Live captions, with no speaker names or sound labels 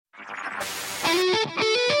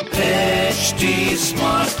HT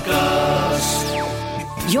Smartcast.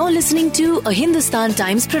 You're listening to a Hindustan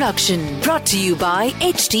Times production brought to you by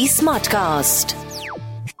HT Smartcast.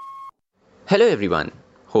 Hello everyone,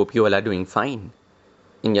 hope you all are doing fine.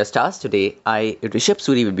 In your stars today, I, Rishabh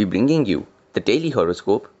Suri, will be bringing you the Daily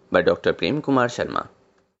Horoscope by Dr. Prem Kumar Sharma.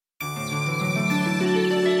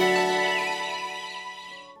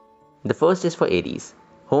 The first is for Aries.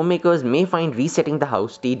 Homemakers may find resetting the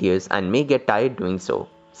house tedious and may get tired doing so.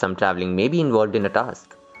 Some traveling may be involved in a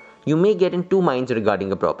task. You may get in two minds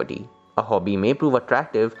regarding a property. A hobby may prove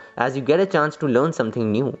attractive as you get a chance to learn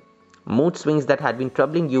something new. Mood swings that had been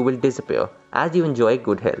troubling you will disappear as you enjoy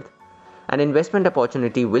good health. An investment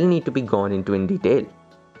opportunity will need to be gone into in detail.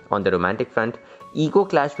 On the romantic front, ego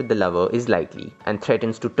clash with the lover is likely and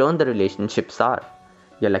threatens to turn the relationship sour.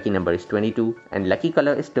 Your lucky number is 22 and lucky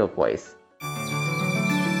color is turquoise.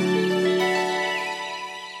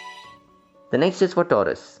 The next is for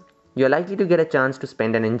Taurus. You are likely to get a chance to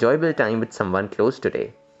spend an enjoyable time with someone close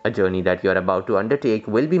today. A journey that you are about to undertake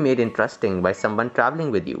will be made interesting by someone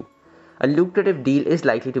traveling with you. A lucrative deal is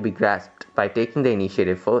likely to be grasped by taking the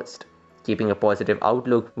initiative first. Keeping a positive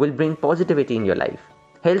outlook will bring positivity in your life.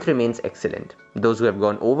 Health remains excellent. Those who have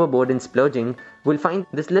gone overboard in splurging will find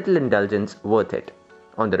this little indulgence worth it.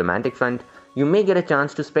 On the romantic front, you may get a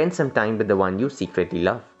chance to spend some time with the one you secretly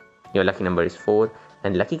love. Your lucky number is 4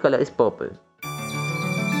 and lucky color is purple.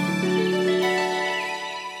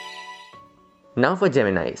 Now for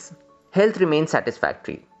Geminis. Health remains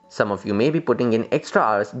satisfactory. Some of you may be putting in extra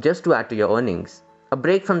hours just to add to your earnings. A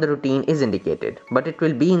break from the routine is indicated, but it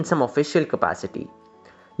will be in some official capacity.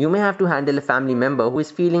 You may have to handle a family member who is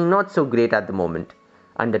feeling not so great at the moment.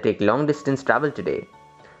 Undertake long distance travel today.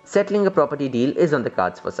 Settling a property deal is on the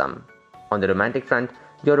cards for some. On the romantic front,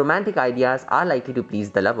 your romantic ideas are likely to please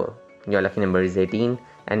the lover. Your lucky number is 18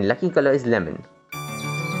 and lucky color is lemon.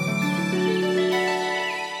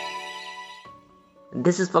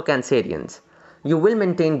 This is for Cancerians. You will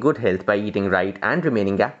maintain good health by eating right and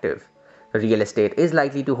remaining active. Real estate is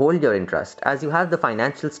likely to hold your interest as you have the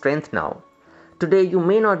financial strength now. Today you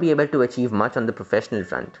may not be able to achieve much on the professional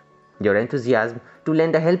front. Your enthusiasm to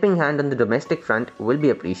lend a helping hand on the domestic front will be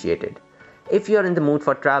appreciated. If you are in the mood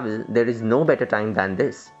for travel, there is no better time than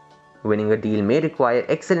this. Winning a deal may require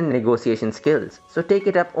excellent negotiation skills, so take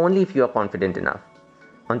it up only if you are confident enough.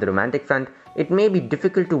 On the romantic front, it may be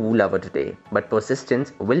difficult to woo lover today, but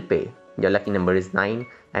persistence will pay. Your lucky number is 9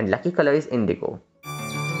 and lucky color is indigo.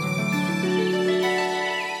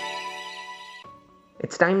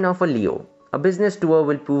 It's time now for Leo. A business tour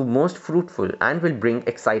will prove most fruitful and will bring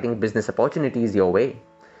exciting business opportunities your way.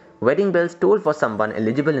 Wedding bells toll for someone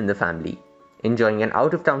eligible in the family. Enjoying an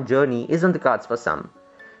out-of-town journey is on the cards for some.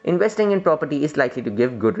 Investing in property is likely to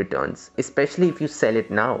give good returns, especially if you sell it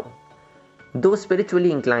now. Those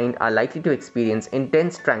spiritually inclined are likely to experience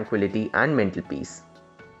intense tranquility and mental peace.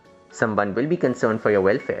 Someone will be concerned for your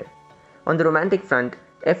welfare. On the romantic front,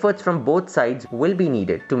 efforts from both sides will be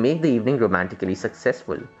needed to make the evening romantically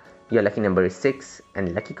successful. Your lucky number is 6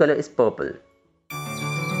 and lucky color is purple.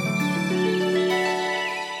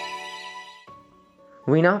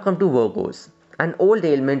 We now come to Virgos. An old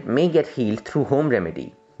ailment may get healed through home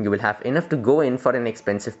remedy. You will have enough to go in for an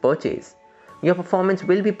expensive purchase. Your performance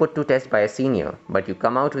will be put to test by a senior, but you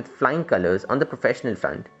come out with flying colors on the professional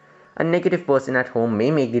front. A negative person at home may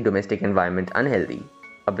make the domestic environment unhealthy.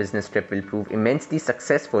 A business trip will prove immensely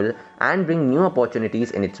successful and bring new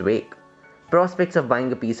opportunities in its wake. Prospects of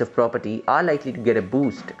buying a piece of property are likely to get a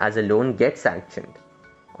boost as a loan gets sanctioned.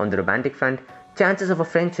 On the romantic front, chances of a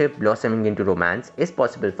friendship blossoming into romance is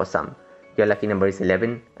possible for some. Your lucky number is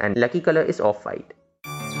 11 and lucky color is off-white.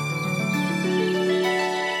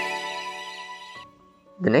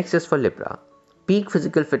 The next is for Libra. Peak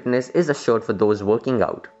physical fitness is assured for those working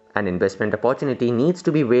out. An investment opportunity needs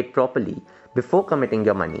to be weighed properly before committing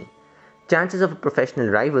your money. Chances of a professional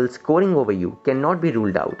rival scoring over you cannot be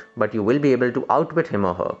ruled out, but you will be able to outwit him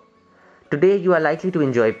or her. Today you are likely to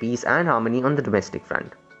enjoy peace and harmony on the domestic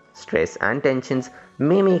front. Stress and tensions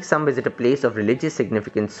may make some visit a place of religious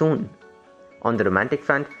significance soon. On the romantic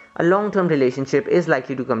front, a long-term relationship is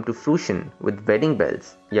likely to come to fruition with wedding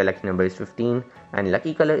bells. Your lucky number is 15 and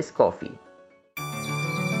lucky color is coffee.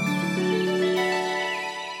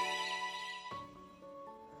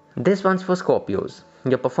 This one's for Scorpios.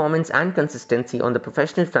 Your performance and consistency on the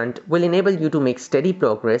professional front will enable you to make steady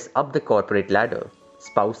progress up the corporate ladder.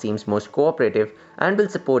 Spouse seems most cooperative and will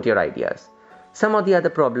support your ideas. Some or the other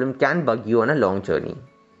problem can bug you on a long journey.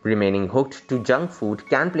 Remaining hooked to junk food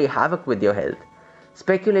can play havoc with your health.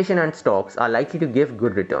 Speculation and stocks are likely to give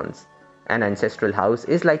good returns. An ancestral house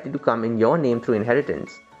is likely to come in your name through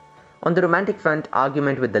inheritance. On the romantic front,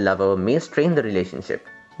 argument with the lover may strain the relationship.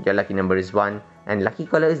 Your lucky number is 1 and lucky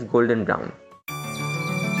color is golden brown.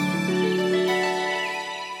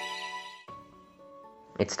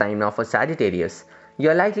 It's time now for Sagittarius. You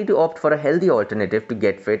are likely to opt for a healthy alternative to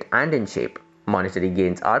get fit and in shape. Monetary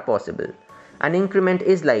gains are possible. An increment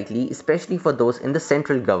is likely, especially for those in the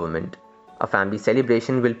central government. A family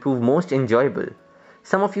celebration will prove most enjoyable.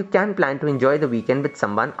 Some of you can plan to enjoy the weekend with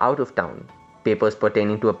someone out of town. Papers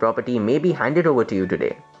pertaining to a property may be handed over to you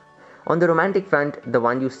today. On the romantic front, the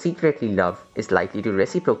one you secretly love is likely to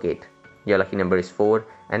reciprocate. Your lucky number is 4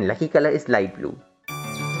 and lucky color is light blue.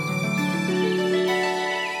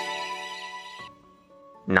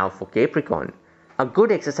 Now for Capricorn. A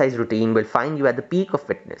good exercise routine will find you at the peak of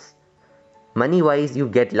fitness. Money-wise, you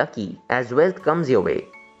get lucky as wealth comes your way.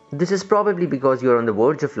 This is probably because you are on the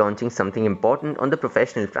verge of launching something important on the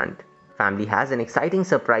professional front. Family has an exciting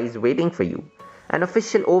surprise waiting for you. An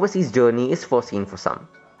official overseas journey is foreseen for some.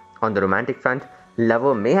 On the romantic front,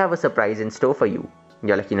 lover may have a surprise in store for you.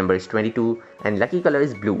 Your lucky number is 22 and lucky color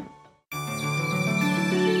is blue.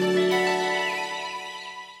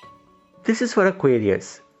 This is for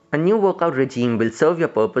Aquarius. A new workout regime will serve your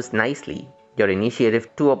purpose nicely. Your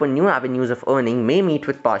initiative to open new avenues of earning may meet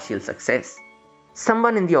with partial success.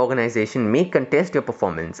 Someone in the organization may contest your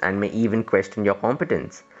performance and may even question your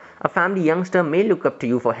competence. A family youngster may look up to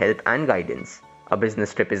you for help and guidance. A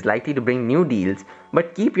business trip is likely to bring new deals,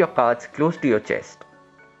 but keep your cards close to your chest.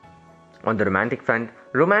 On the romantic front,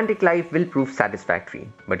 romantic life will prove satisfactory,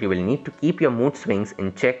 but you will need to keep your mood swings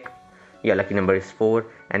in check. Your lucky number is 4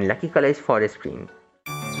 and lucky color is forest green.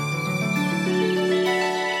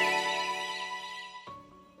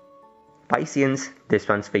 Pisceans, this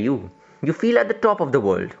one's for you. You feel at the top of the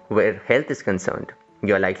world where health is concerned.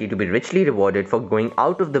 You are likely to be richly rewarded for going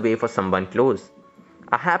out of the way for someone close.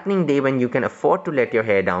 A happening day when you can afford to let your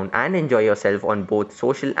hair down and enjoy yourself on both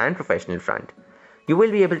social and professional front. You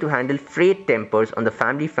will be able to handle frayed tempers on the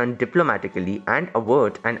family front diplomatically and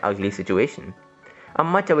avert an ugly situation. A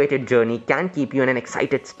much-awaited journey can keep you in an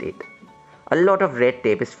excited state. A lot of red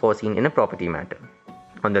tape is foreseen in a property matter.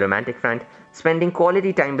 On the romantic front, spending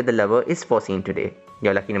quality time with the lover is foreseen today.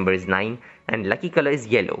 Your lucky number is 9 and lucky color is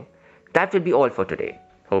yellow. That will be all for today.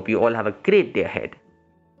 Hope you all have a great day ahead.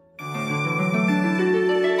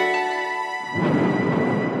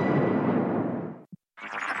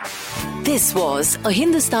 This was a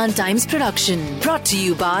Hindustan Times production brought to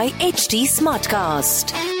you by HT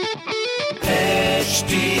Smartcast.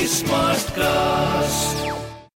 HT Smartcast.